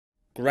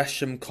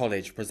Gresham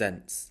College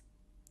presents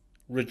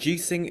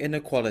Reducing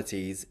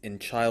Inequalities in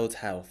Child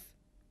Health,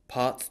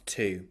 Part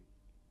 2.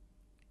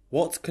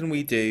 What Can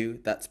We Do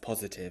That's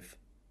Positive?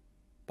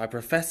 By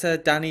Professor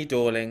Danny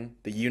Dorling,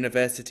 the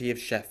University of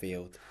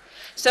Sheffield.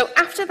 So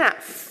after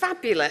that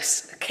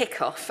fabulous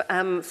kick-off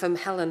from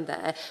Helen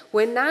there,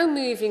 we're now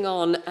moving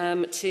on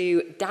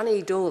to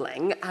Danny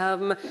Dorling,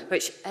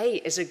 which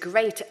is a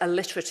great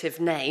alliterative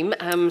name,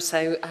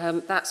 so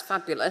that's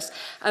fabulous.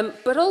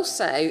 But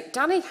also,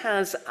 Danny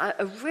has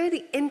a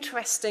really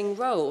interesting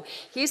role.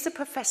 He's the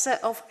Professor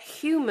of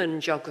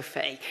Human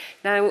Geography.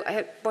 Now,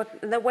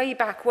 the way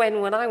back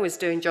when I was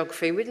doing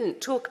geography, we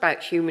didn't talk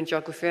about human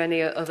geography or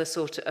any other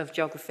sort of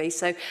geography,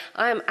 so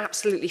I am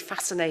absolutely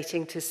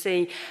fascinating to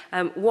see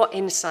what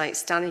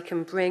insights Danny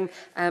can bring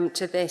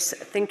to this,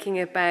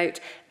 thinking about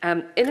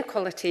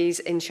inequalities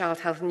in child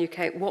health in the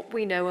UK, what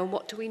we know and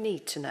what do we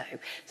need to know.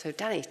 So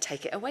Danny,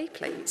 take it away,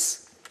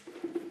 please.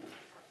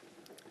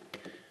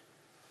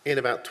 In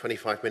about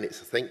 25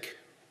 minutes, I think,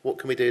 what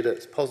can we do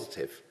that's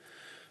positive?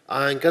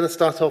 I'm going to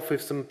start off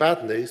with some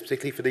bad news,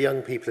 particularly for the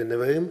young people in the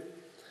room.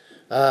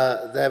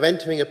 They're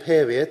entering a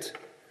period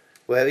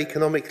where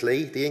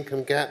economically the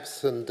income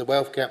gaps and the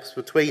wealth gaps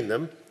between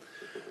them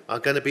are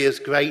going to be as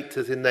great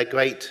as in their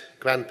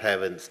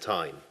great-grandparents'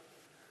 time.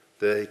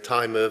 The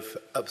time of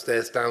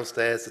upstairs,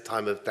 downstairs, the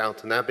time of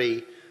Downton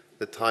Abbey,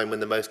 the time when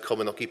the most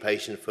common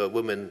occupation for a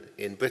woman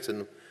in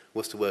Britain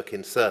was to work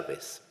in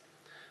service.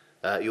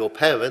 Your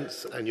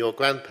parents and your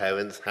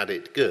grandparents had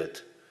it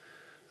good.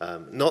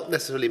 Not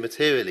necessarily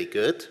materially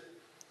good.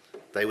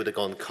 They would have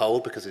gone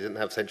cold because they didn't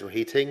have central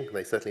heating.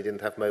 They certainly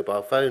didn't have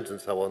mobile phones and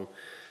so on.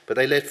 But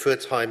they lived through a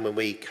time when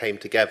we came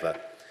together.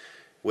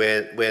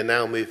 We're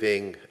now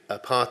moving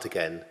apart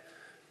again,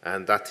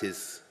 and that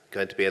is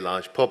going to be a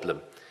large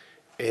problem.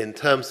 In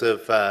terms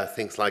of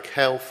things like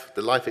health,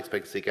 the life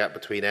expectancy gap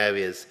between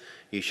areas,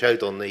 you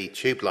showed on the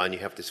tube line, you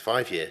have this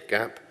 5-year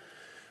gap.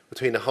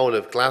 Between the whole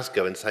of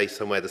Glasgow and, say,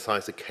 somewhere the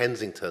size of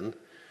Kensington,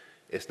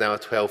 it's now a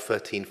 12,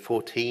 13,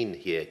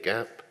 14-year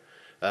gap.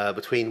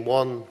 Between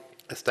one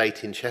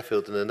estate in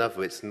Sheffield and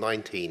another, it's a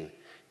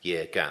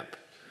 19-year gap.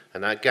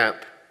 And that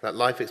gap, that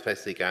life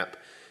expectancy gap,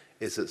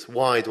 is as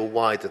wide or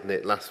wider than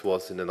it last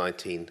was in the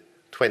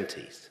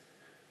 1920s.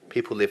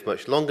 People live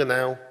much longer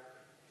now,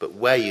 but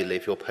where you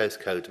live, your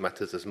postcode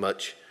matters as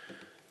much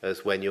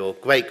as when your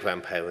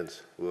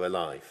great-grandparents were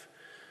alive.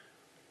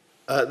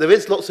 There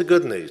is lots of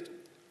good news,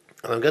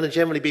 and I'm going to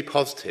generally be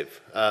positive,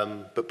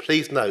 but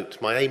please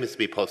note, my aim is to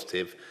be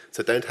positive,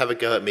 so don't have a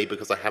go at me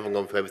because I haven't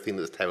gone for everything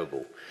that's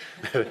terrible,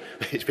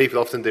 which people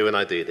often do when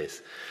I do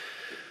this.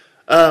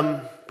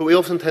 But we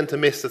often tend to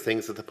miss the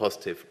things that are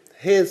positive.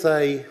 Here's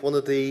one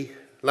of the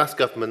last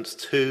government's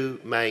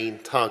 2 main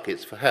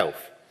targets for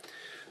health.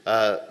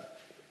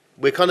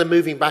 We're kind of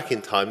moving back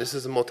in time. This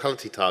is a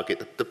mortality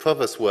target. The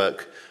Provost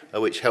work,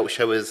 which helped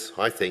show us,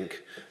 I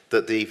think,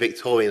 that the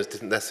Victorians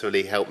didn't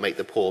necessarily help make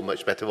the poor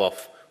much better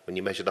off when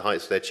you measure the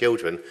heights of their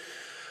children,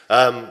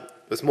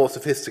 was more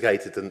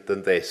sophisticated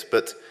than this.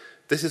 But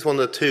this is one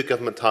of the 2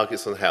 government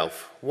targets on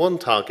health. One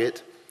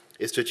target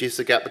is to reduce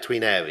the gap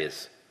between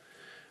areas,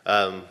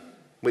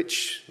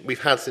 which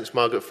we've had since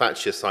Margaret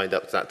Thatcher signed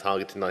up to that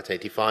target in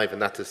 1985,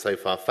 and that has so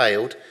far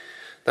failed.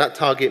 That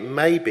target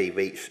may be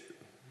reached.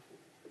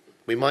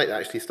 We might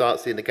actually start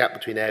seeing the gap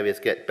between areas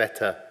get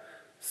better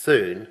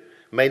soon,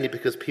 mainly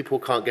because people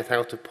can't get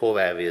out of poor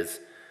areas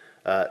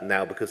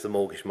now because the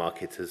mortgage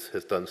market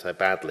has done so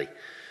badly.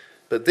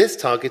 But this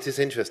target is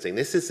interesting.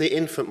 This is the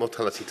infant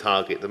mortality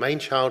target, the main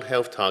child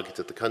health target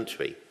of the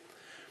country.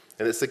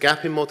 And it's the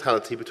gap in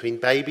mortality between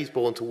babies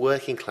born to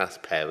working class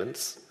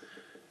parents,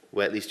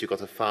 where at least you've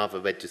got a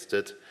father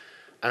registered,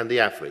 and the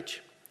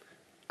average.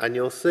 And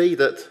you'll see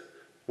that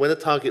when the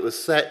target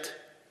was set,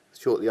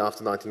 shortly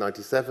after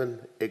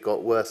 1997, it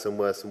got worse and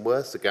worse and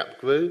worse, the gap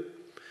grew.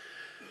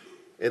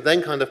 It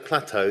then kind of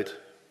plateaued,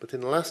 but in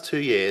the last 2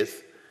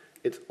 years,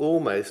 it's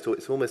almost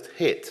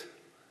hit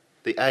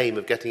the aim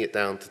of getting it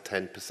down to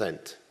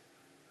 10%.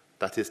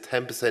 That is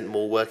 10%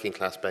 more working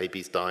class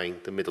babies dying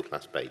than middle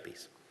class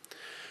babies.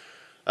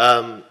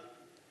 And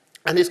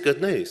it's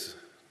good news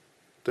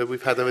that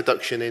we've had a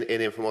reduction in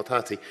infant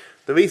mortality.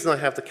 The reason I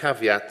have the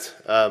caveat,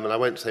 and I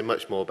won't say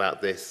much more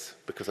about this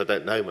because I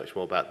don't know much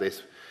more about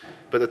this,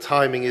 but the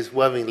timing is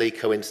worryingly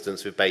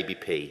coincidence with baby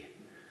P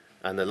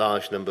and the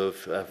large number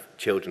of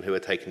children who are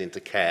taken into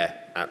care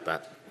at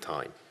that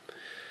time.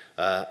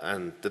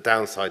 And the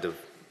downside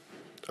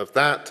of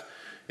that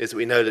is that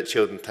we know that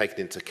children taken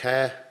into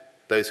care,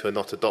 those who are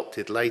not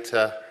adopted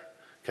later,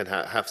 can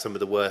have some of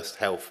the worst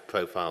health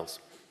profiles.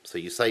 So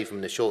you save them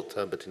in the short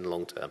term, but in the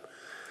long term,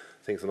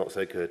 things are not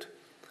so good.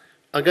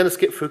 I'm going to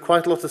skip through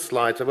quite a lot of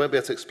slides. I won't be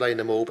able to explain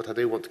them all, but I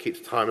do want to keep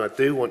the time, and I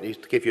do want to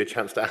give you a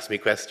chance to ask me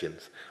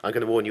questions. I'm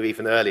going to warn you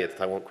even earlier that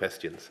I want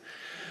questions.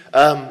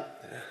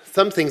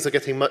 Some things are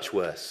getting much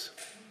worse.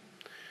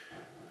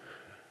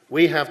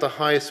 We have the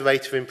highest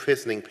rate of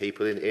imprisoning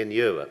people in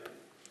Europe,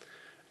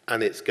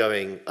 and it's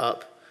going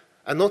up.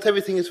 And not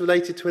everything is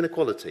related to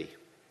inequality.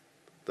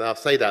 I'll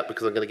say that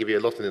because I'm going to give you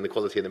a lot on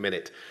inequality in a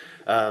minute.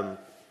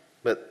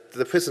 But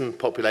the prison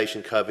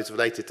population curve is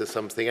related to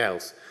something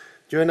else.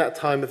 During that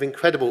time of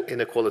incredible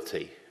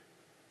inequality,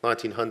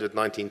 1900,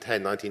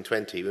 1910,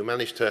 1920, we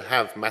managed to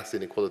have mass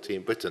inequality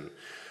in Britain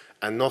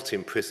and not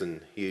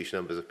imprison huge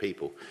numbers of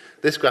people.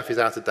 This graph is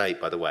out of date,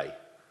 by the way.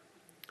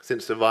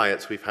 Since the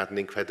riots, we've had an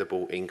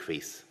incredible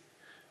increase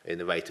in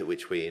the rate at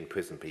which we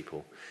imprison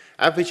people.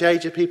 Average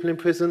age of people in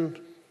prison,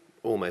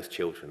 almost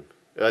children,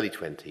 early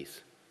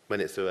 20s,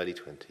 when it's their early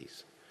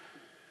 20s.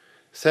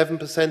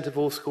 7% of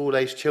all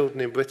school-aged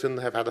children in Britain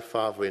have had a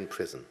father in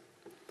prison.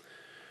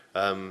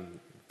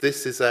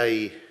 This is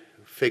a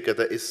figure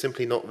that is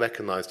simply not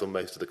recognised on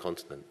most of the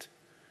continent.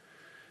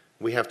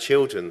 We have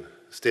children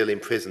still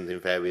imprisoned in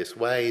various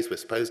ways. We're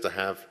supposed to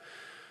have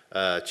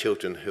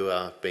children who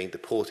are being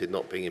deported,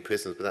 not being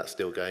imprisoned, but that's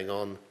still going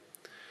on.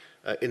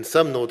 In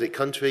some Nordic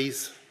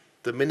countries,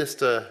 the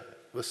minister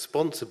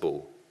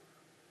responsible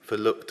for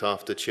looked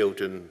after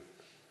children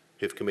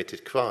who've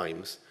committed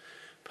crimes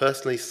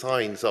personally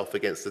signs off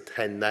against the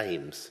 10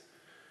 names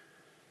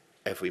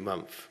every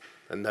month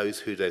and knows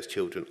who those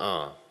children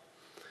are.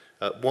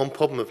 One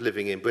problem of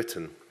living in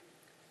Britain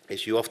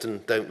is you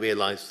often don't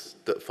realise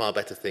that far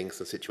better things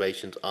and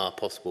situations are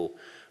possible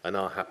and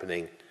are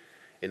happening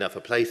in other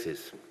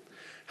places.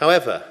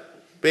 However,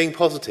 being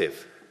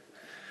positive,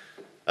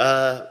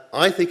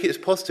 I think it's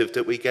positive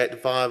that we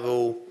get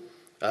viral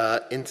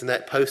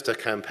internet poster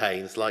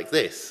campaigns like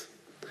this.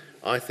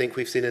 I think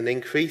we've seen an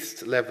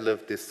increased level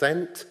of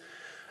dissent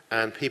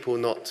and people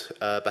not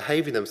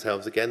behaving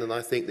themselves again, and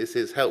I think this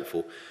is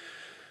helpful.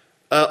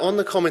 On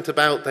the comment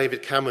about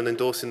David Cameron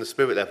endorsing the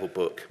Spirit Level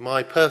book,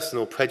 my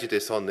personal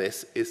prejudice on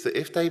this is that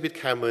if David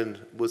Cameron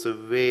was a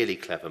really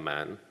clever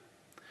man,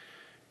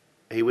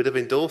 he would have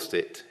endorsed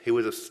it, he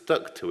would have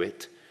stuck to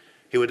it,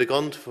 he would have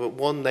gone for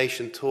one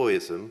nation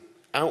tourism,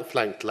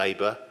 outflanked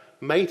Labour,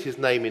 made his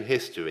name in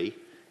history,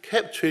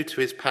 kept true to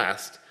his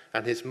past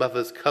and his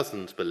mother's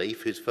cousin's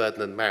belief, who's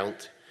Ferdinand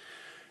Mount,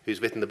 who's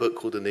written a book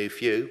called The New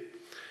Few,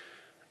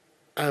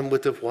 and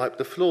would have wiped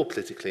the floor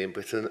politically in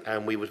Britain,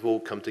 and we would all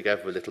come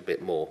together a little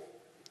bit more,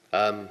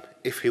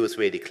 if he was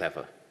really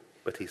clever.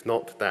 But he's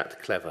not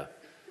that clever.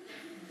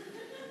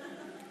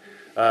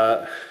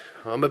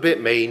 I'm a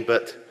bit mean,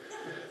 but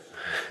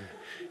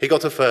he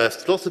got a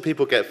first. Lots of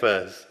people get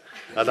first,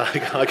 and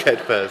I get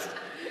first.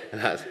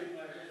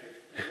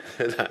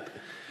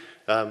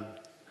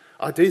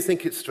 I do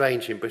think it's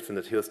strange in Britain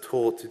that he was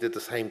taught, he did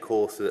the same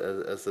course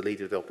as the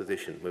leader of the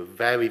opposition. We're a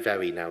very,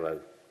 very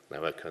narrow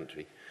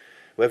country.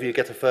 Whether you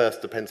get a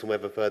first depends on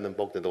whether Vernon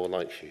Bogdanor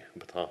likes you.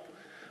 But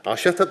I'll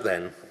shut up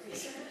then,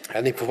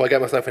 before I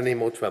get myself in any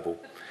more trouble.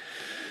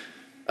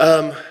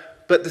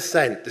 But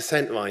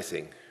dissent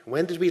rising.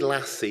 When did we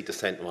last see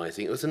dissent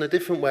rising? It was in a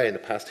different way in the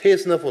past.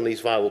 Here's another one of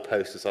these viral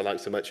posters I like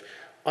so much.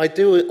 I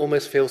do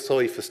almost feel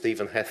sorry for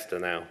Stephen Hester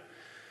now,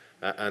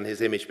 and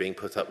his image being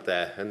put up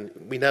there. And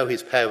we know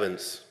his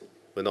parents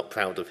were not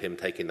proud of him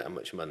taking that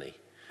much money.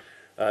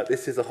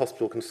 This is a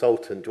hospital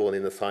consultant drawn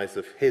in the size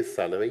of his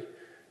salary.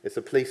 It's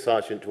a police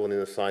sergeant drawn in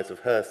the size of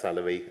her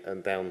salary,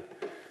 and down,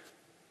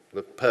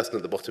 the person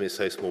at the bottom is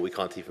so small we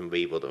can't even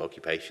read what their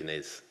occupation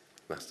is.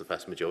 That's the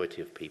vast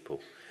majority of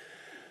people.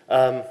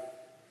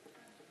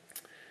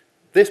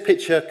 This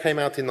picture came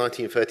out in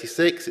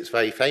 1936. It's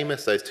very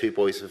famous. Those two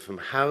boys are from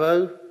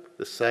Harrow,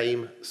 the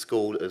same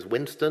school as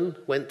Winston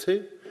went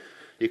to.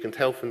 You can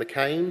tell from the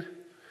cane.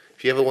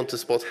 If you ever want to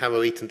spot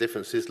Harrow-Eton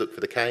differences, look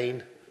for the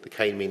cane. The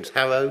cane means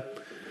Harrow.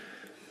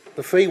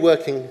 The three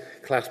working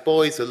class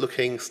boys are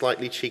looking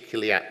slightly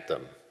cheekily at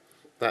them.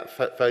 That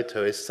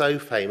photo is so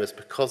famous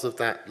because of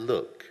that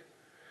look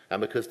and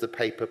because the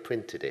paper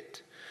printed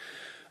it.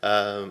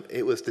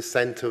 It was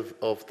dissent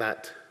of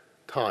that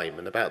time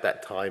and about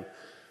that time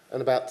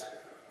and about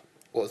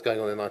what was going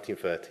on in the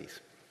 1930s.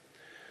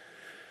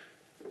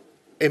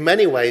 In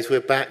many ways,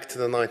 we're back to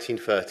the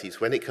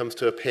 1930s when it comes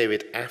to a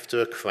period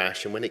after a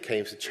crash and when it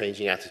came to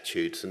changing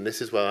attitudes. And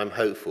this is where I'm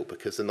hopeful,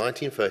 because the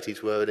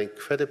 1930s were an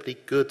incredibly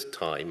good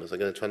time, as I'm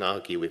going to try and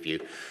argue with you,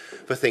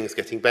 for things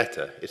getting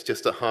better. It's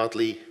just that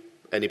hardly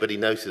anybody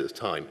noticed at the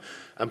time.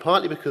 And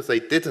partly because they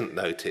didn't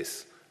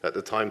notice at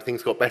the time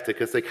things got better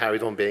because they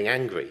carried on being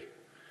angry.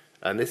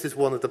 And this is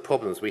one of the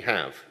problems we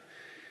have.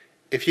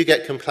 If you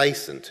get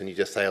complacent and you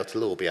just say, oh,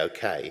 it'll all be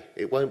okay,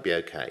 it won't be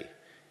okay.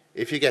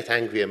 If you get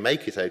angry and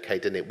make it okay,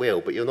 then it will,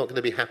 but you're not going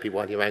to be happy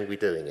while you're angry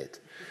doing it.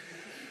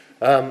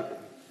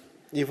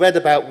 You've read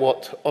about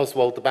what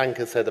Oswald the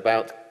banker said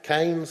about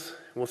Keynes.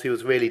 What he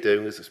was really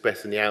doing was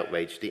expressing the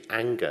outrage, the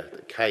anger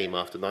that came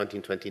after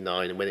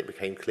 1929, and when it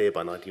became clear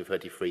by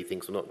 1933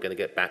 things were not going to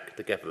get back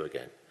together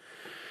again.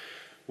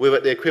 We're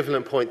at the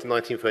equivalent point in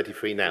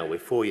 1933 now. We're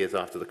 4 years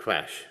after the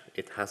crash.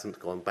 It hasn't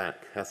gone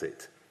back, has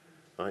it?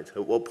 Right?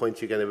 At what point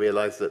are you going to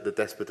realise that the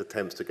desperate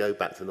attempts to go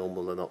back to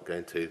normal are not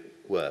going to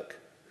work?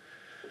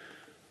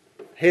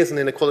 Here's an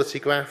inequality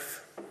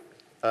graph.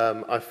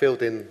 I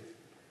filled in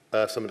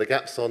some of the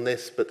gaps on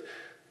this, but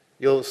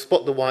you'll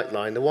spot the white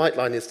line. The white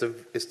line is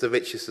the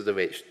richest of the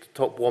rich, the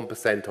top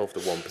 1% of the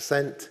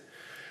 1%.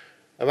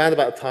 Around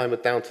about the time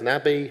of Downton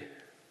Abbey,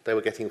 they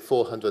were getting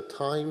 400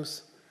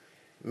 times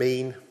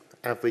mean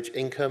average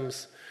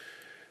incomes.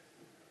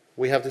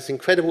 We have this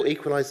incredible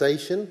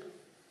equalisation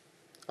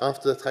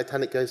after the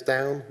Titanic goes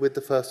down with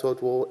the First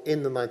World War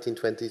in the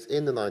 1920s,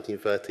 in the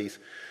 1930s.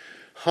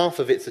 Half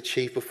of it's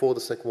achieved before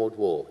the Second World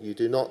War. You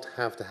do not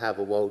have to have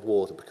a world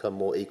war to become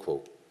more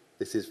equal.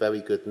 This is very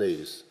good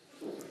news,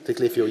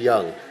 particularly if you're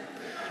young.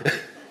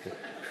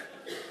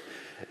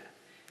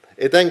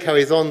 It then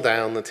carries on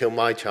down until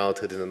my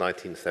childhood in the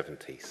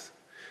 1970s.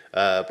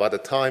 By the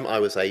time I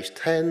was aged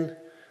 10,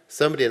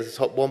 somebody in the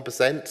top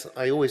 1%,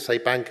 I always say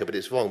banker, but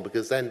it's wrong,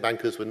 because then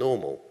bankers were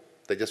normal.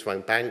 They just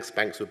ran banks,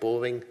 banks were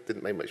boring,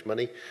 didn't make much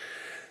money.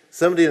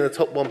 Somebody in the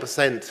top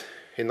 1%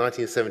 in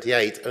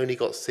 1978 only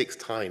got 6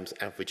 times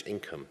average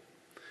income.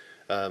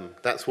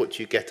 That's what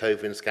you get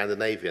over in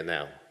Scandinavia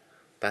now.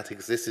 That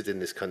existed in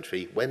this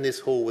country when this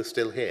hall was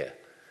still here.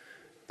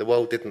 The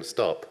world didn't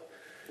stop.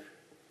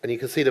 And you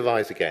can see the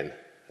rise again,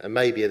 and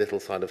maybe a little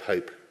sign of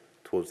hope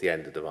towards the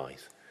end of the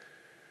rise.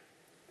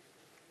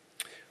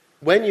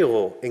 When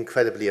you're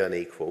incredibly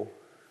unequal,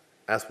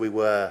 as we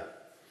were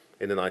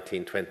in the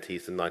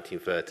 1920s and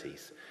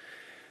 1930s,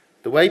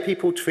 the way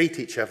people treat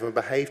each other and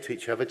behave to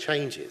each other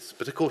changes.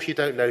 But of course you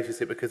don't notice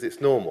it because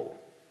it's normal.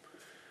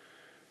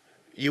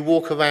 You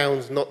walk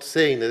around not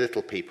seeing the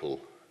little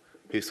people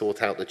who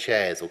sort out the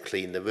chairs or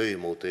clean the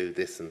room or do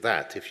this and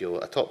that if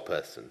you're a top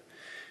person.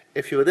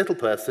 If you're a little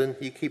person,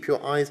 you keep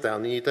your eyes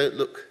down and you don't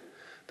look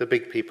the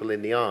big people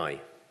in the eye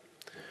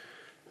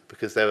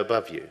because they're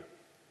above you.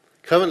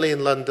 Currently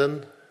in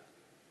London,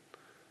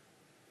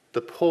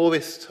 the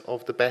poorest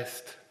of the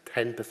best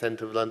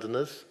 10% of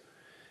Londoners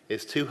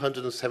is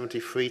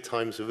 273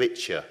 times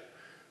richer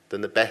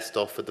than the best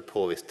off of the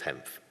poorest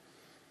tenth.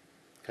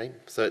 Okay?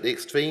 So at the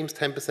extremes,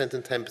 10%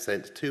 and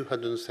 10%,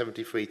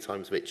 273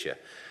 times richer.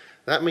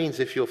 That means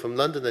if you're from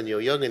London and you're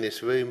young in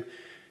this room,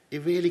 you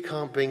really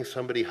can't bring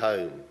somebody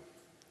home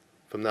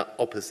from that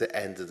opposite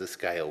end of the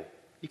scale.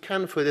 You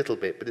can for a little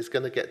bit, but it's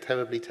going to get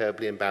terribly,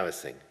 terribly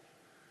embarrassing.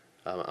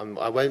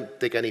 I won't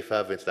dig any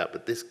further into that,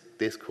 but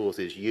this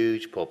causes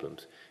huge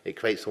problems. It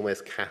creates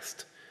almost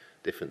caste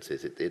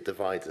differences. It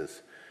divides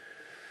us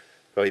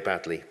very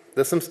badly.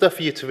 There's some stuff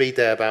for you to read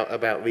there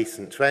about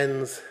recent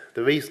trends.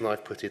 The reason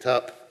I've put it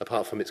up,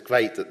 apart from it's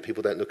great that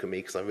people don't look at me,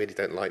 because I really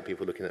don't like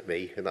people looking at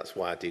me, and that's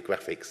why I do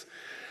graphics,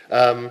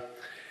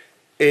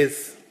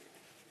 is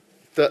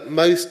that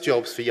most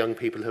jobs for young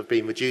people have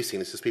been reducing.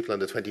 This is people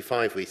under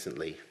 25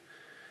 recently.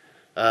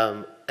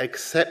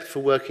 Except for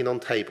working on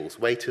tables.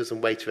 Waiters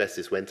and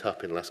waitresses went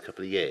up in the last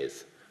couple of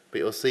years. But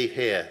you'll see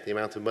here the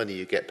amount of money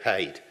you get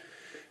paid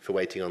for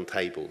waiting on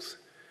tables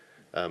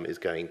is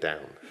going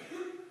down.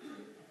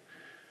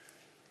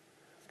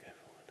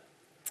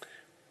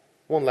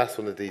 One last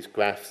one of these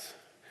graphs.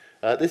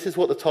 This is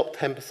what the top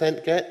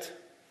 10% get.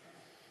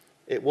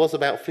 It was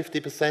about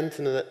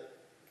 50%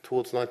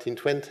 towards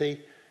 1920.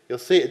 You'll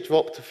see it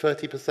drop to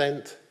 30%,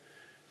 and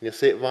you'll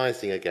see it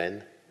rising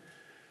again.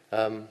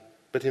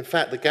 But in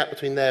fact, the gap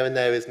between there and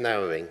there is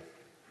narrowing.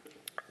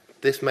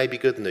 This may be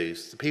good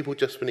news. The people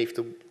just beneath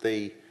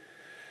the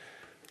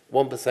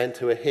 1%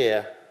 who are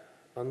here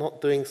are not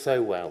doing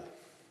so well.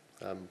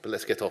 But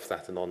let's get off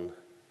that and on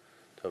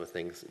to other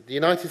things. The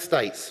United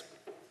States.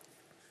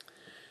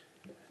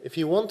 If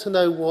you want to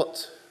know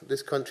what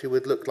this country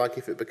would look like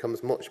if it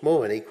becomes much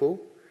more unequal,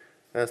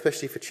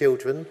 especially for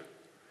children,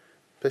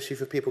 especially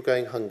for people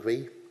going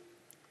hungry,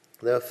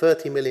 there are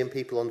 30 million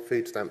people on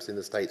food stamps in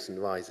the States and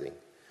rising.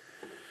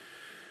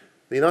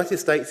 The United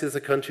States is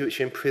the country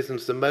which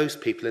imprisons the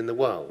most people in the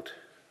world.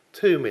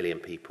 2 million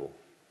people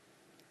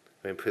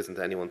are imprisoned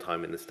at any one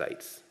time in the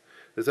States.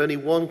 There's only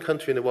one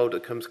country in the world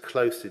that comes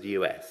close to the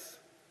US,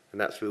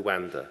 and that's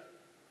Rwanda.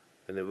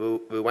 And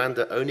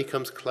Rwanda only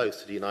comes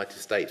close to the United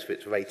States for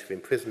its rate of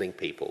imprisoning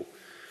people,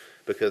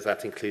 because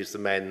that includes the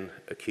men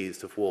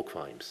accused of war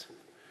crimes.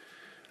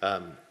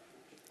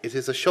 It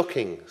is a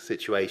shocking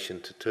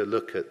situation to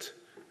look at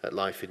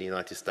life in the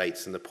United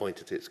States and the point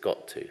that it's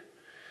got to.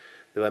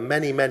 There are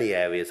many, many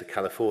areas of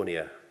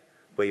California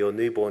where your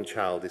newborn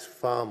child is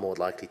far more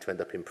likely to end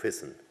up in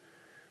prison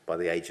by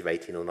the age of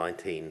 18 or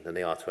 19 than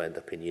they are to end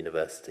up in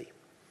university.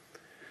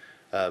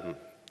 And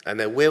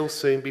there will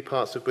soon be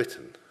parts of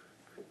Britain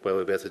where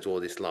we'll be able to draw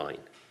this line.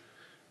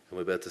 And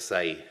we'll be able to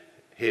say,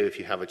 here, if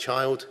you have a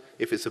child,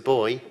 if it's a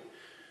boy,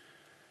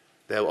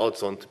 there are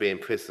odds on to be in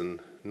prison,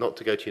 not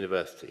to go to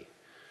university.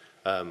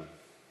 Now,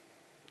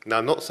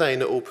 I'm not saying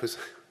that all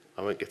prisons,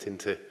 I won't get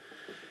into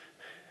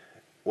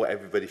what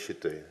everybody should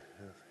do.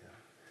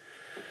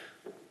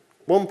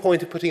 One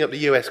point of putting up the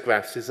US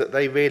graphs is that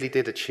they really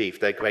did achieve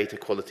their great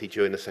equality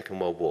during the Second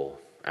World War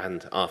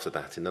and after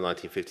that in the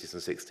 1950s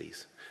and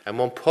 60s. And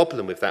one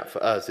problem with that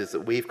for us is that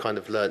we've kind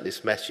of learnt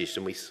this message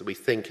and we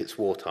think it's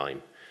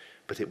wartime,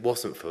 but it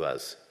wasn't for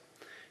us.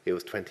 It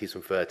was 20s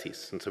and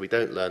 30s, and so we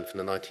don't learn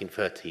from the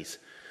 1930s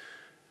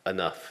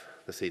enough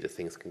to see that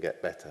things can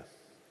get better.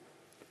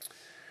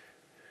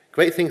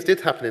 Great things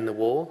did happen in the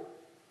war.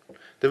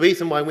 The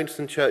reason why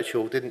Winston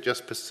Churchill didn't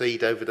just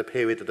proceed over the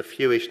period of the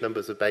fewish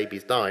numbers of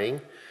babies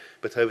dying,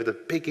 but over the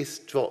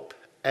biggest drop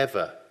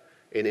ever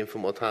in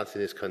infant mortality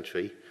in this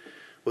country,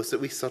 was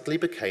that we suddenly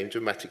became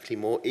dramatically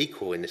more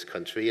equal in this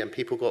country, and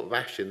people got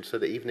rationed so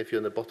that even if you're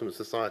in the bottom of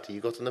society, you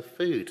got enough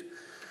food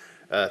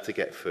to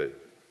get through.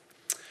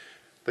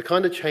 The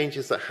kind of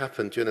changes that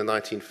happened during the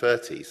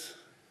 1930s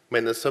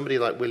meant that somebody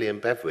like William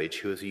Beveridge,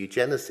 who was a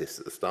eugenicist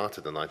at the start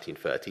of the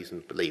 1930s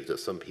and believed that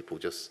some people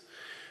just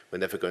were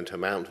never going to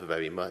amount to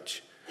very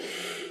much,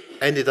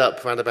 ended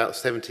up around about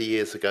 70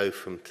 years ago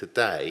from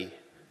today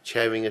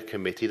chairing a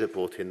committee that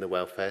brought in the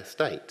welfare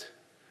state.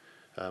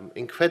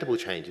 Incredible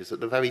changes at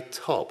the very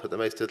top, at the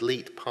most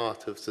elite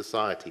part of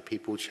society.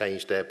 People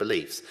changed their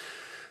beliefs.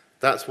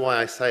 That's why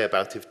I say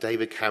about if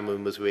David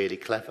Cameron was really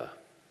clever,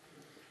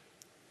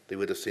 they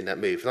would have seen that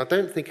move. And I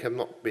don't think, I'm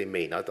not being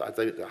mean, I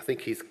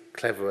think he's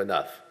clever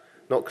enough.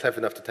 Not clever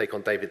enough to take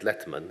on David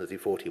Letterman, as he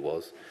thought he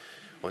was,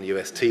 on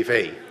US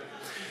TV.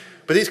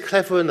 But he's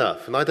clever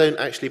enough, and I don't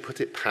actually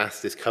put it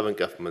past this current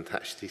government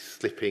actually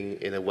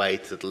slipping in a way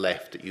to the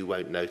left that you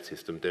won't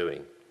notice them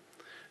doing.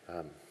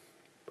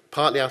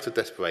 Partly out of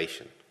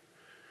desperation,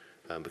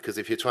 because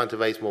if you're trying to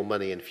raise more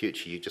money in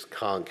future, you just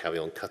can't carry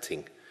on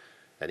cutting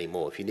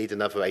anymore. If you need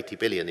another 80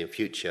 billion in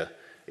future,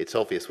 it's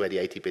obvious where the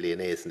 80 billion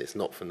is, and it's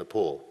not from the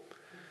poor.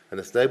 And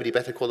there's nobody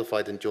better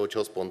qualified than George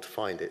Osborne to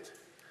find it.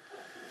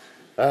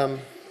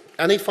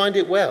 And he find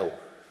it well,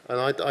 and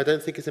I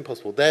don't think it's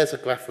impossible. There's a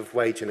graph of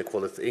wage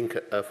inequality,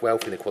 of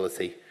wealth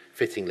inequality,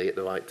 fittingly at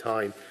the right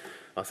time.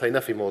 I'll say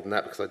nothing more than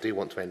that because I do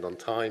want to end on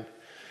time.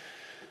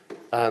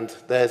 And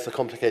there's a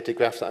complicated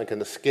graph that I'm going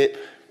to skip.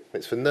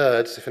 It's for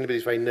nerds. If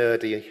anybody's very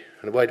nerdy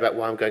and worried about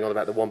why I'm going on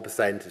about the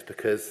 1%, it's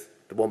because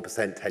the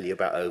 1% tell you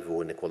about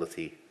overall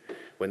inequality.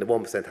 When the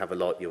 1% have a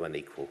lot, you're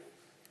unequal.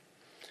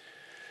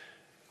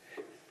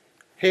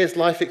 Here's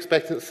life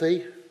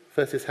expectancy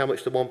versus how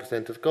much the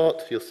 1% have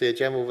got. You'll see a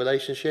general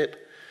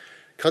relationship.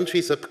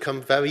 Countries have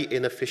become very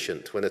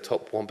inefficient when the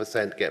top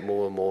 1% get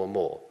more and more and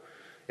more.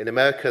 In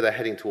America, they're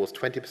heading towards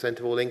 20%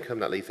 of all income.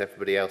 That leaves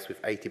everybody else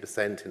with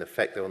 80%. In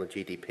effect, they're on a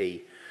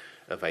GDP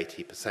of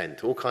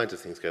 80%. All kinds of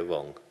things go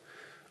wrong.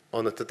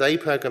 On the Today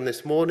programme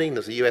this morning,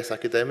 there's a US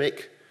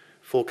academic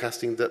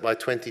forecasting that by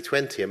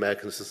 2020,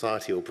 American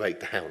society will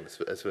break down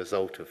as a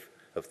result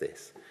of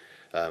this.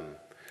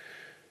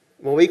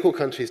 More equal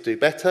countries do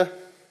better,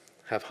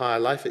 have higher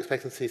life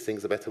expectancies,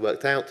 things are better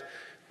worked out.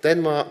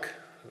 Denmark,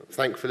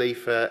 thankfully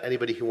for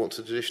anybody who wants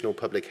a traditional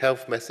public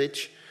health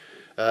message,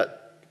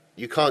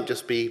 you can't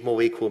just be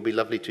more equal and be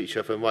lovely to each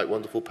other and write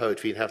wonderful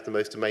poetry and have the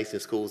most amazing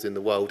schools in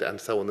the world and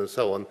so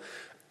on,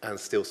 and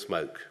still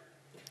smoke.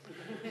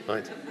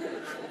 Right?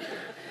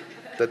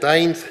 The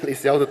Danes, at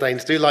least the older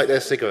Danes, do like their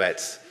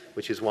cigarettes,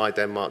 which is why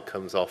Denmark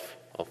comes off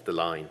the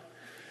line.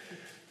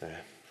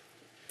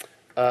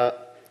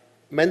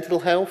 Mental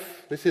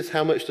health, this is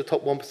how much the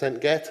top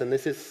 1% get, and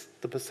this is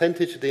the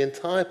percentage of the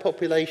entire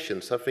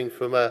population suffering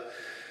from a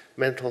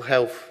mental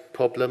health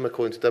problem,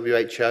 according to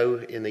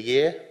WHO, in a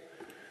year.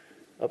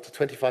 Up to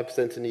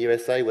 25% in the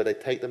USA, where they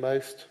take the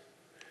most.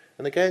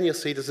 And again, you'll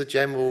see there's a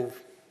general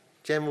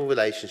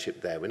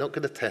relationship there. We're not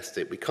going to test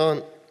it.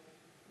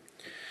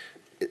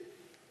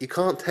 You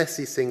can't test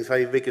these things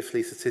very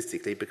rigorously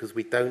statistically because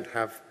we don't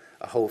have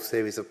a whole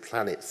series of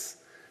planets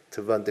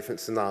to run different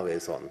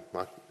scenarios on.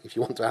 If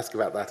you want to ask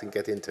about that and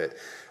get into it.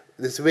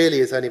 This really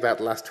is only about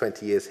the last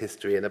 20 years'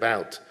 history and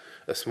about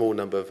a small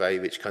number of very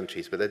rich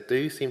countries, but there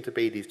do seem to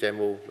be these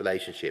general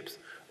relationships,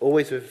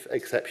 always with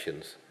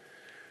exceptions.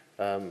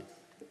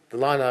 The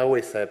line I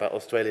always say about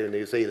Australia and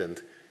New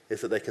Zealand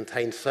is that they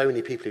contain so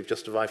many people who've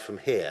just arrived from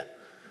here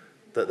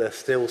that they're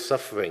still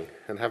suffering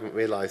and haven't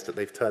realised that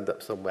they've turned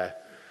up somewhere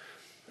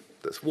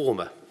that's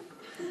warmer.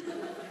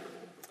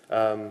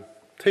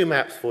 Two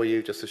maps for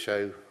you just to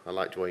show I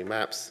like drawing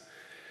maps.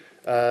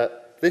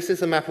 This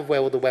is a map of where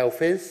all the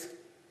wealth is.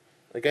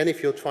 Again,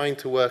 if you're trying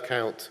to work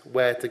out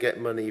where to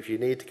get money, if you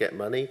need to get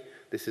money,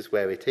 this is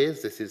where it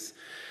is. This is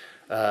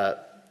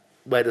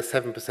where the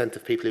 7%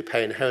 of people who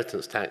pay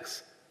inheritance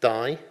tax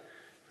die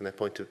from their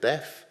point of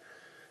death.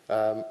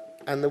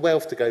 And the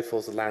wealth to go for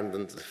is the land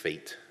under the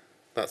feet.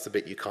 That's the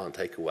bit you can't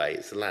take away.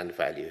 It's the land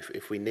value.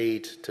 If we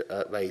need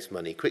to raise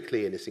money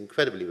quickly in this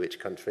incredibly rich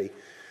country,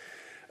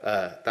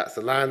 that's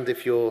the land.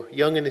 If you're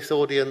young in this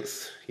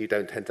audience, you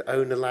don't tend to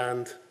own the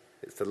land.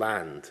 It's the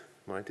land,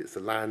 right? It's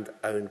the land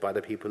owned by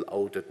the people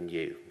older than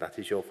you. That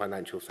is your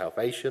financial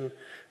salvation.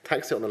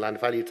 Tax it on the land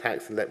value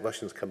tax and let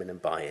Russians come in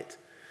and buy it.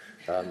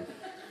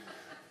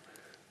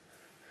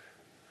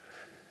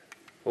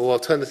 Or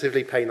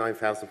alternatively, pay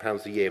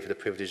 £9,000 a year for the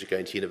privilege of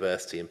going to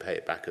university and pay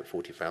it back at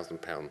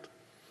 £40,000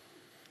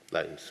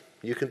 loans.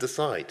 You can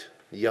decide.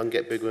 The young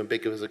get bigger and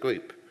bigger as a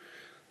group.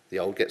 The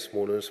old get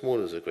smaller and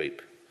smaller as a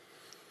group.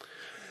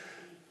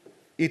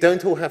 You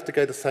don't all have to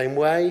go the same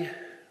way.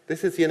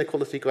 This is the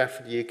inequality graph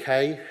for the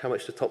UK, how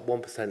much the top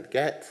 1%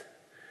 get,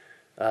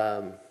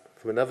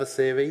 from another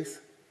series.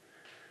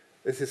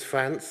 This is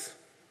France,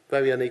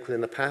 very unequal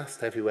in the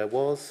past, everywhere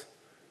was,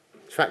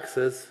 tracks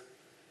us,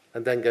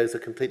 and then goes a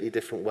completely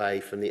different way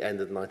from the end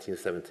of the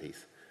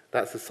 1970s.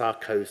 That's the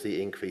Sarkozy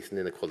increase in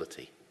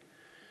inequality.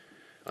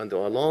 Under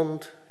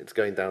Hollande, it's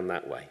going down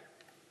that way.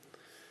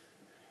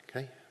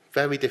 Okay?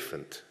 Very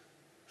different.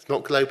 It's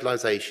not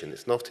globalization,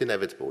 it's not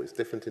inevitable, it's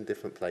different in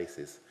different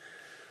places.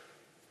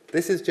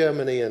 This is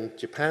Germany and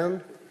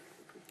Japan.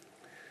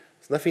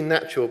 There's nothing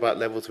natural about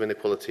levels of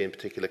inequality in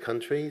particular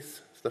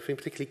countries. There's nothing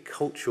particularly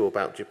cultural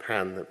about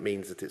Japan that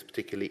means that it's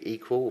particularly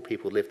equal, or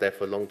people live there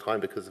for a long time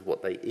because of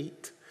what they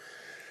eat.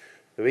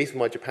 The reason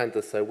why Japan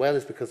does so well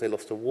is because they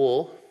lost a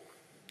war,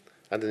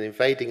 and an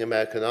invading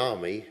American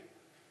army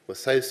were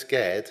so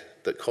scared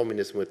that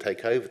communism would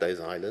take over those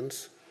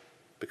islands,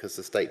 because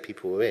the state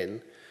people were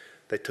in,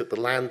 they took the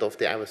land off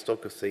the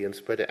aristocracy and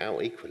spread it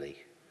out equally,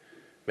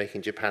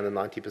 making Japan a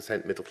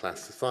 90% middle-class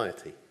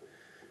society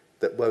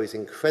that worries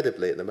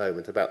incredibly at the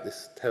moment about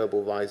this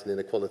terrible rise in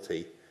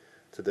inequality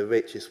to the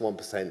richest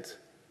 1%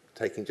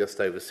 taking just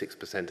over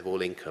 6% of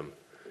all income,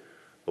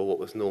 or what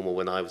was normal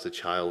when I was a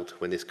child,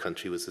 when this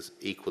country was as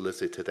equal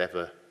as it had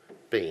ever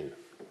been.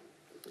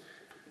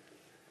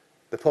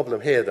 The problem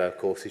here, though, of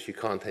course, is you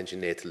can't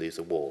engineer to lose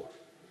a war.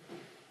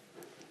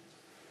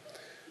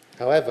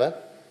 However,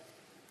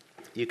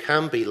 you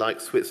can be like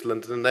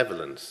Switzerland and the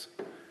Netherlands.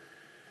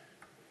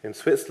 In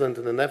Switzerland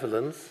and the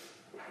Netherlands,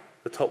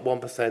 the top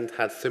 1%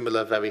 had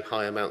similar very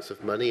high amounts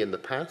of money in the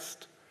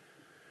past.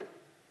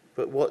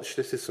 But watch,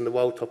 this is from the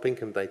World Top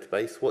Income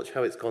Database, watch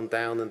how it's gone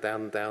down and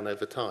down and down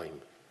over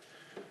time.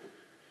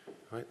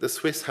 Right? The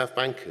Swiss have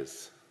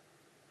bankers.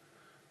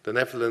 The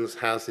Netherlands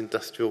has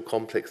industrial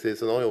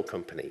complexes and oil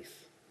companies.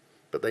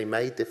 But they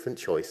made different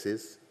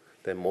choices,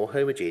 they're more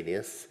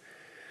homogeneous,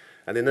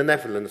 and in the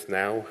Netherlands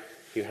now,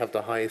 you have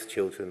the highest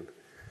children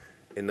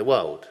in the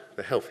world,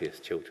 the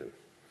healthiest children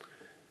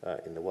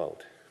in the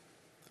world.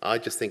 I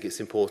just think it's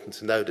important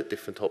to know that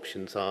different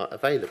options are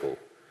available.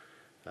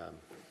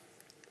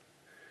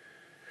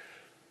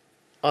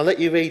 I'll let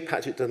you read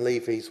Patrick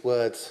Dunleavy's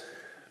words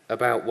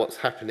about what's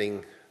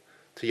happening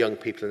to young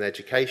people in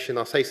education.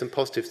 I'll say some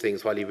positive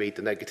things while you read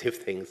the negative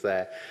things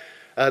there.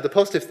 The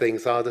positive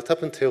things are that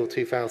up until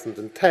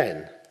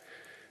 2010,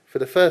 for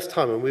the first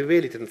time, and we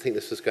really didn't think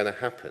this was going to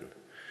happen,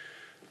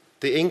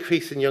 the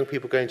increase in young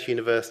people going to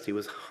university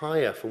was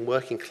higher from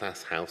working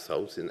class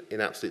households in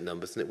absolute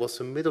numbers than it was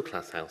from middle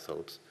class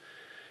households.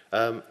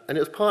 And it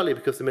was partly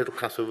because the middle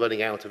class were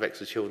running out of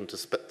extra children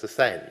to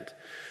send.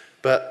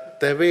 But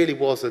there really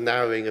was a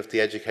narrowing of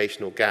the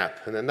educational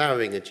gap and a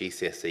narrowing of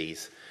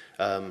GCSEs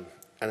and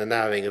a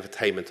narrowing of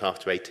attainment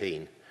after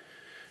 18.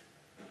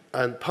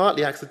 And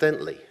partly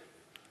accidentally,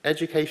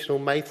 educational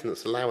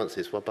maintenance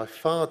allowances were by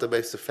far the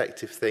most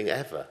effective thing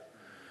ever.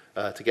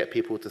 To get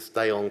people to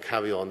stay on,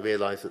 carry on,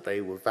 realise that they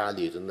were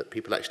valued and that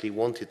people actually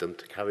wanted them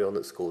to carry on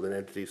at school and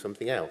then to do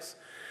something else.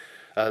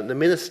 The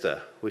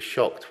minister was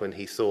shocked when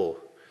he saw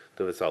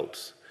the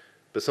results,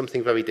 but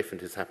something very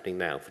different is happening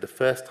now. For the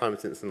first time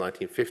since the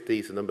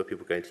 1950s, the number of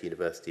people going to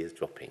university is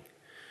dropping.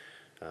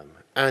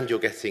 And you're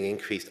getting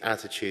increased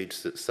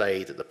attitudes that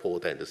say that the poor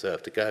don't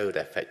deserve to go,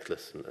 they're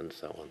feckless, and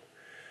so on.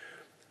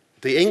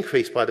 The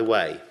increase, by the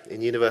way,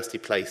 in university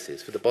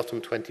places for the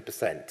bottom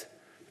 20%,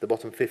 the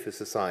bottom fifth of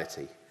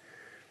society,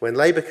 when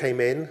Labour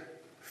came in,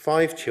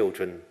 5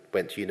 children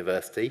went to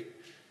university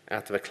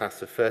out of a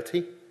class of 30,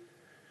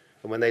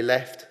 and when they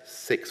left,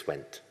 6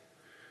 went.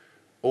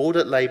 All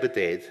that Labour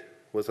did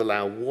was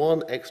allow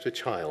 1 extra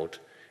child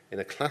in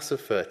a class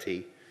of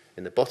 30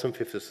 in the bottom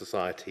fifth of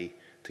society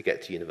to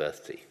get to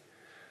university.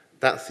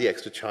 That's the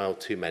extra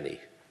child too many,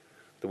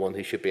 the one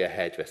who should be a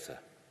hairdresser.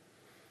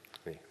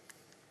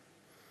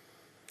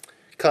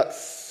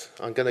 Cuts.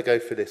 I'm going to go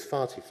through this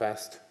far too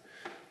fast.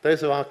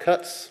 Those are our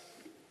cuts.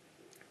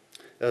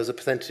 As a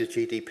percentage of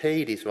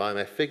GDP, these are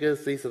IMF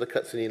figures. These are the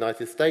cuts in the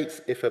United States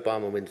if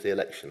Obama wins the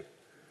election.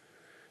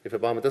 If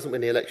Obama doesn't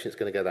win the election, it's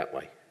going to go that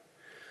way.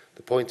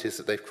 The point is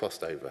that they've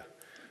crossed over.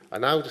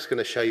 I'm now just going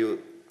to show you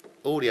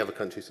all the other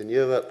countries in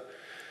Europe.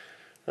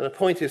 And the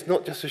point is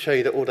not just to show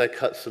you that all their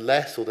cuts are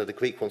less, although the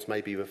Greek ones may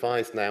be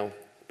revised now,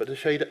 but to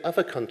show you that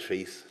other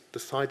countries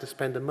decide to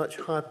spend a much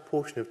higher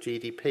proportion of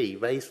GDP,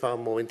 raise far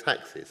more in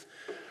taxes.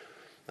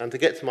 And to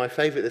get to my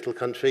favourite little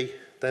country,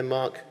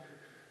 Denmark,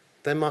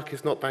 Denmark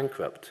is not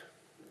bankrupt.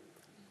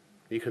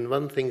 You can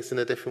run things in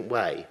a different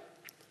way.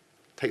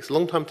 It takes a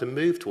long time to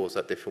move towards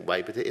that different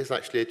way, but it is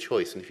actually a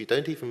choice. And if you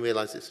don't even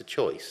realise it's a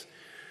choice,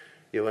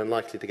 you're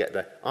unlikely to get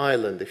there.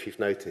 Ireland, if you've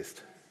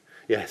noticed.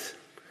 Yes.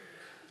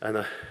 And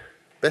the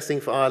best thing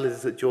for Ireland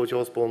is that George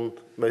Osborne,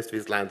 most of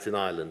his land's in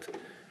Ireland.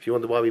 If you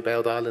wonder why we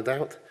bailed Ireland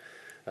out.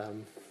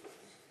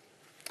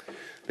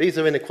 These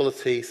are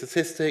inequality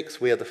statistics.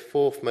 We are the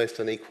 4th most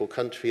unequal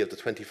country of the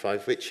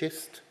 25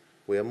 richest.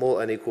 We are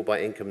more unequal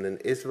by income than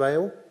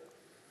Israel,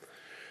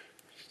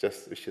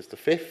 which is the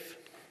 5th.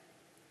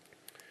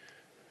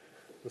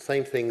 The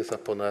same thing's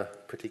up on a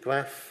pretty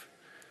graph.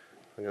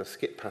 I'm going to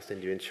skip past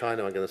India and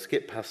China. I'm going to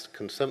skip past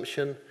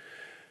consumption.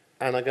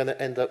 And I'm going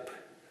to end up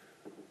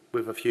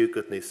with a few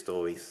good news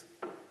stories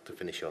to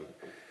finish on.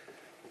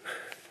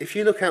 If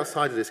you look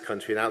outside of this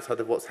country and outside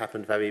of what's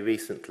happened very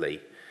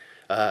recently,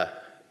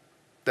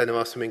 then there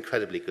are some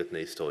incredibly good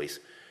news stories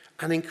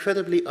and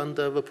incredibly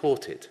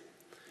underreported.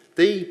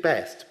 The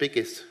best,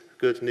 biggest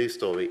good news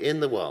story in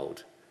the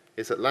world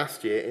is that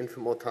last year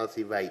infant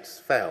mortality rates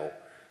fell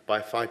by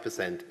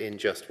 5% in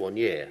just 1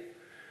 year,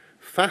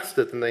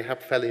 faster than they have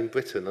fell in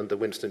Britain under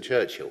Winston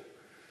Churchill,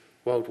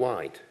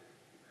 worldwide.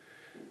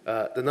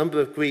 The number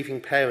of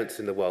grieving parents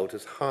in the world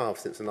has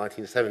halved since the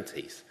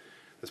 1970s,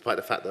 despite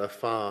the fact there are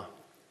far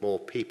more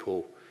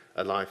people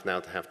alive now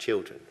to have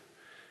children.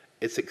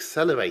 It's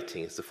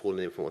accelerating as the fall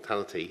in infant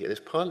mortality, and it's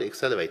partly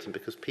accelerating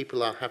because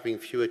people are having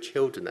fewer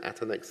children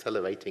at an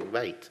accelerating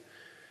rate.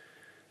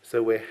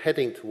 So we're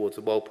heading towards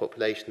a world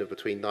population of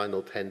between 9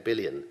 or 10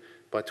 billion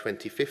by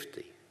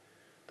 2050.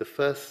 The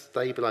first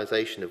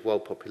stabilisation of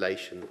world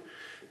population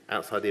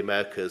outside the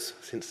Americas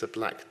since the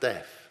Black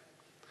Death.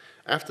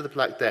 After the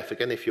Black Death,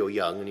 again, if you're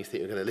young and you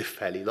think you're going to live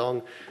fairly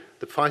long,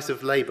 the price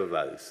of labour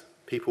rose.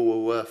 People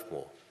were worth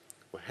more.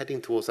 We're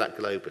heading towards that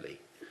globally.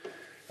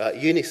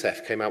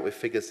 UNICEF came out with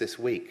figures this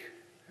week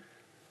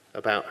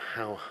about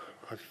how,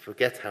 I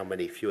forget how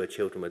many fewer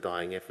children were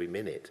dying every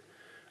minute.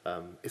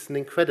 It's an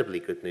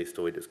incredibly good news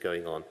story that's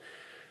going on.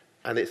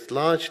 And it's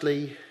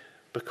largely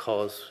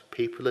because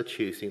people are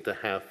choosing to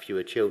have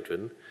fewer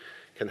children,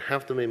 can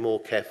have them in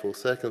more careful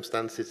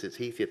circumstances, it's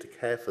easier to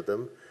care for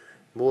them,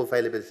 more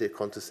availability of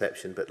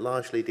contraception, but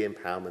largely the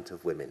empowerment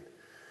of women.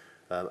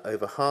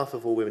 Over half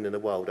of all women in the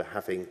world are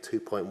having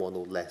 2.1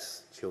 or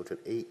less children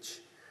each.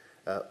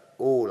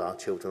 All our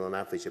children on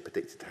average are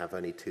predicted to have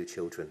only 2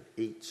 children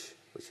each,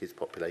 which is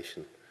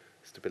population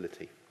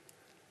stability.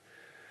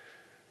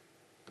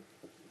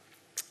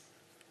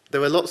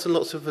 There are lots and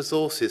lots of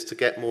resources to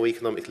get more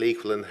economically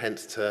equal and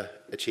hence to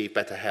achieve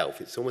better health.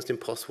 It's almost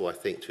impossible, I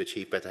think, to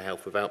achieve better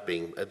health without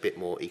being a bit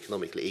more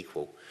economically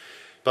equal,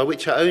 by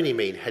which I only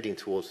mean heading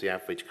towards the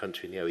average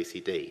country in the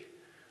OECD.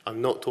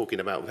 I'm not talking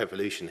about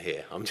revolution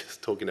here. I'm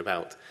just talking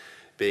about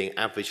being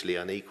averagely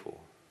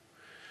unequal.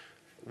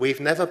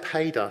 We've never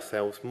paid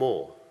ourselves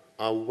more.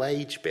 Our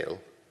wage bill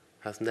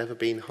has never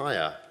been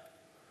higher.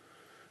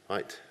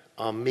 Right?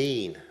 Our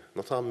mean,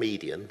 not our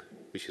median,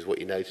 which is what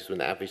you notice when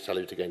the average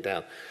salaries are going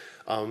down,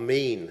 our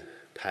mean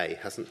pay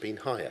hasn't been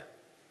higher.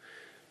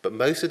 But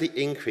most of the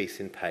increase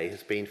in pay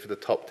has been for the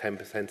top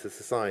 10% of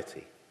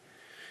society.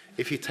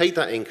 If you take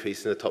that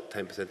increase in the top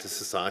 10% of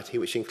society,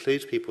 which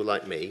includes people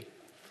like me,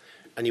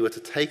 and you were to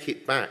take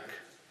it back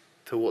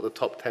to what the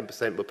top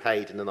 10% were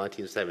paid in the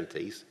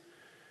 1970s,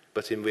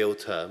 but in real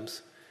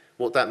terms,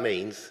 what that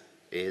means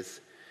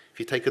is if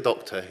you take a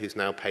doctor who's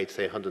now paid,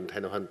 say,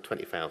 110 or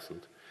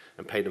 120,000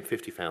 and paid them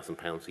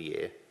 £50,000 a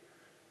year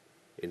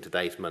in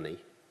today's money,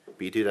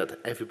 but you do that to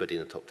everybody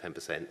in the top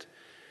 10%,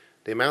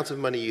 the amount of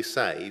money you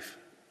save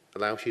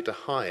allows you to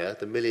hire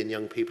the million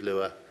young people who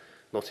are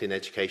not in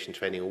education,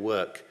 training or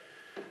work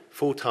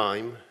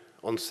full-time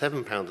on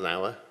 £7 an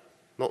hour,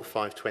 not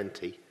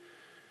 $5.20,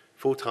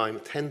 full-time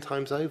 10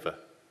 times over.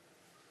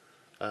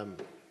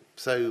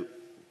 So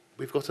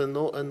we've got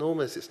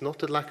enormous, it's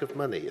not a lack of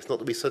money, it's not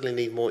that we suddenly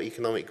need more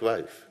economic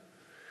growth.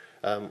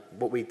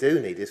 What we do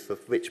need is for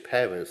rich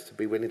parents to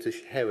be willing to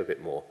share a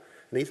bit more.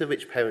 And these are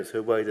rich parents who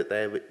are worried that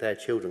their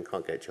children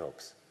can't get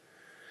jobs.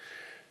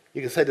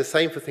 You can say the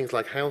same for things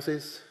like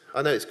houses.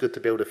 I know it's good to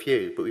build a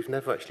few, but we've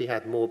never actually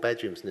had more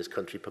bedrooms in this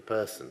country per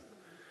person.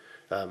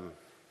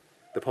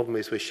 The problem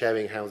is we're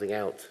sharing housing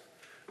out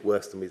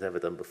worse than we've ever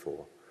done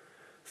before.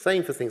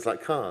 Same for things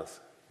like cars.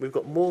 We've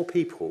got more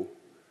people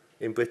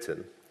in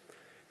Britain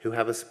who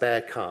have a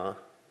spare car,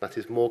 that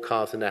is more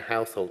cars in their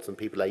households than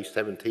people aged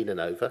 17 and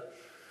over.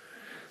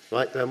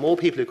 Right? There are more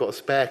people who've got a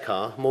spare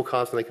car, more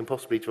cars than they can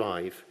possibly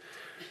drive,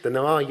 than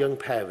there are young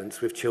parents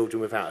with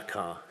children without a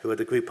car, who are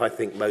the group I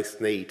think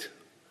most need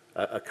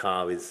a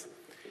car. It's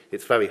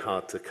very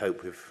hard to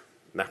cope with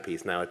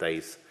nappies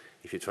nowadays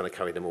if you're trying to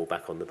carry them all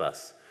back on the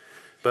bus.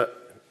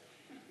 But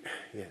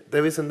yeah,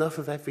 there is enough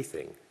of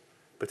everything,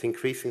 but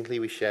increasingly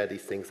we share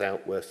these things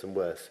out worse and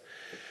worse.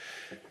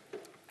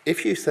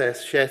 If you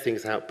share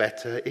things out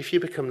better, if you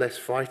become less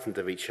frightened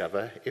of each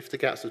other, if the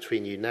gaps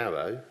between you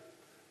narrow,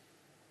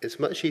 it's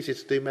much easier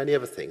to do many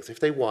other things. If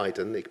they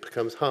widen, it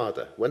becomes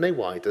harder. When they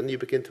widen, you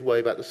begin to worry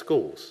about the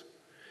schools.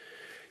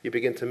 You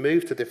begin to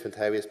move to different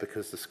areas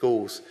because the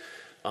schools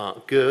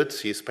are good,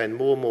 so you spend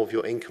more and more of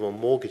your income on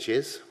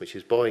mortgages, which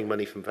is borrowing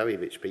money from very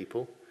rich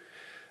people.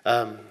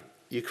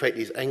 You create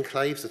these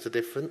enclaves that are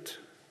different.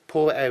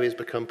 Poorer areas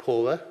become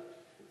poorer.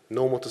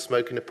 Normal to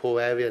smoke in a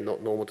poor area,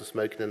 not normal to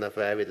smoke in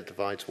another area, the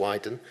divides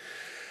widen.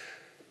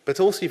 But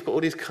also you've got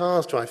all these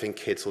cars driving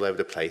kids all over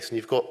the place, and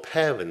you've got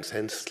parents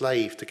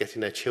enslaved to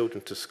getting their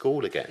children to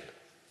school again.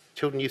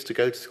 Children used to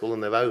go to school on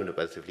their own at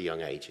relatively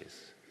young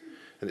ages.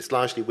 And it's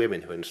largely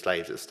women who are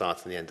enslaved at the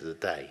start and the end of the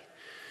day.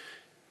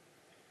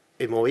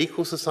 In more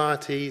equal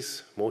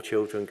societies, more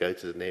children go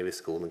to the nearest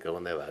school and go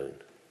on their own.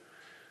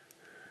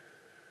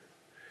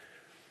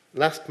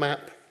 Last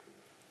map.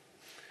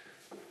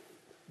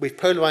 We've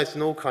polarised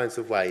in all kinds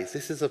of ways.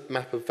 This is a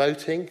map of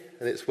voting,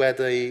 and it's where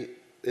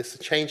it's a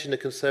change in the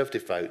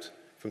Conservative vote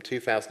from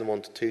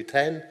 2001 to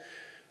 2010,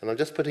 and I'm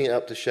just putting it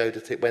up to show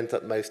that it went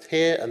up most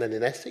here and then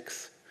in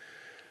Essex.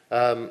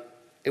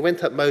 It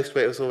went up most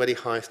where it was already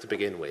highest to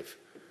begin with.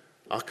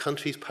 Our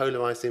country's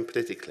polarised in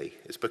politically.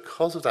 It's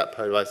because of that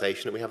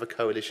polarisation that we have a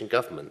coalition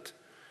government.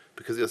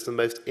 because it's the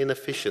most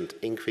inefficient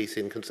increase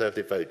in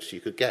Conservative votes you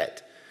could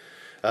get.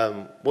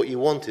 What you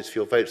want is for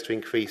your votes to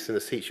increase in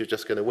the seats you're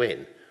just going to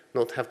win,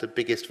 not to have the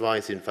biggest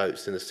rise in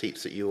votes in the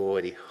seats that you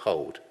already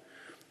hold.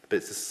 But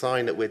it's a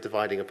sign that we're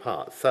dividing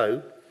apart.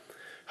 So,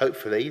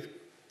 hopefully,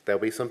 there'll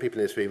be some people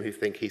in this room who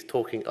think he's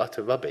talking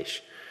utter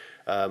rubbish.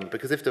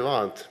 Because if there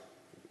aren't,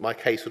 my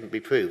case wouldn't be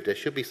proved. There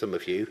should be some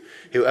of you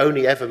who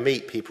only ever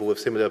meet people with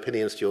similar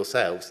opinions to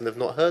yourselves and have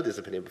not heard this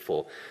opinion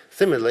before.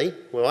 Similarly,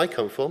 where I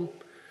come from,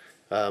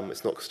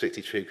 it's not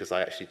strictly true because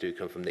I actually do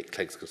come from Nick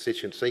Clegg's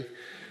constituency,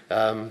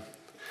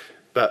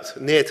 but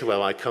near to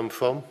where I come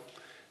from,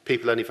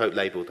 people only vote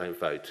Labour, don't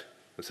vote.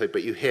 And so,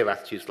 but you hear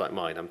attitudes like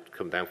mine. I'm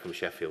come down from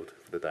Sheffield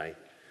for the day.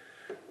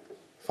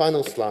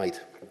 Final slide.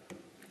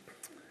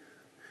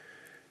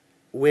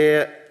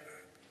 We're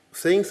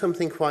seeing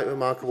something quite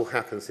remarkable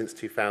happen since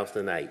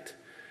 2008.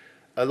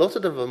 A lot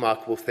of the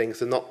remarkable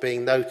things are not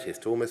being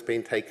noticed, almost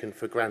being taken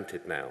for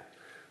granted now.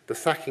 The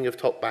sacking of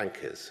top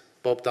bankers,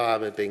 Bob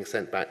Dyer being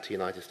sent back to the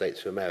United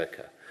States of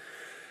America.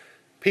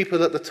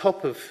 People at the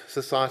top of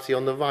society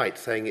on the right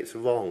saying it's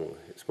wrong,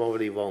 it's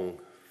morally wrong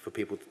for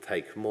people to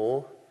take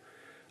more.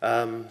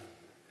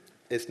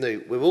 It's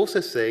new. We're also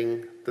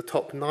seeing the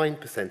top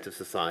 9% of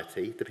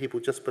society, the people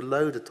just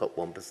below the top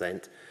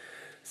 1%,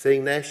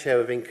 seeing their share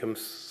of income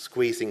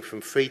squeezing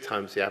from 3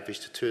 times the average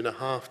to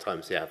 2.5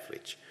 times the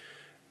average.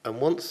 And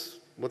once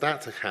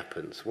that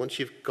happens, once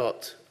you've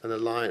got an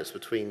alliance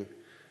between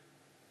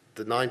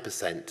the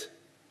 9%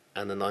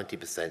 and the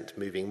 90%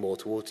 moving more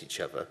towards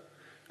each other,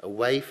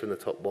 away from the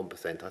top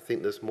 1%, I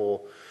think there's more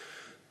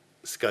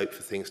scope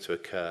for things to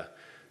occur.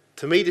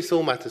 To me, this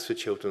all matters for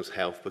children's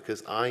health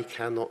because I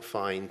cannot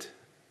find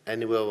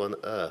anywhere on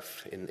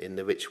earth, in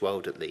the rich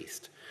world at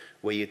least,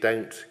 where you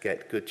don't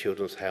get good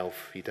children's health,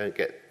 you don't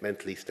get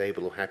mentally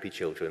stable or happy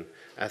children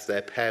as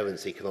their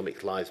parents'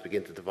 economic lives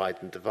begin to divide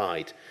and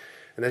divide.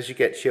 And as you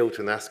get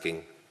children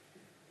asking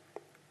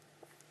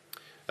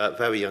at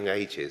very young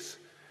ages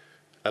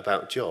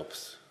about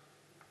jobs,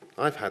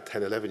 I've had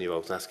 10,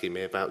 11-year-olds asking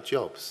me about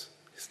jobs.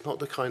 It's not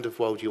the kind of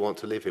world you want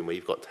to live in where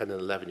you've got 10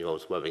 and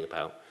 11-year-olds worrying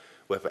about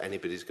whether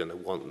anybody's going to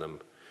want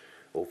them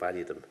or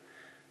value them.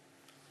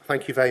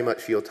 Thank you very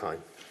much for your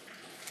time.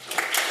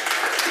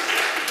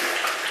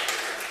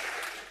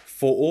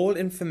 For all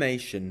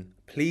information,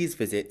 please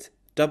visit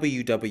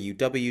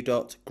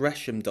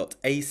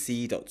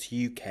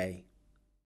www.gresham.ac.uk.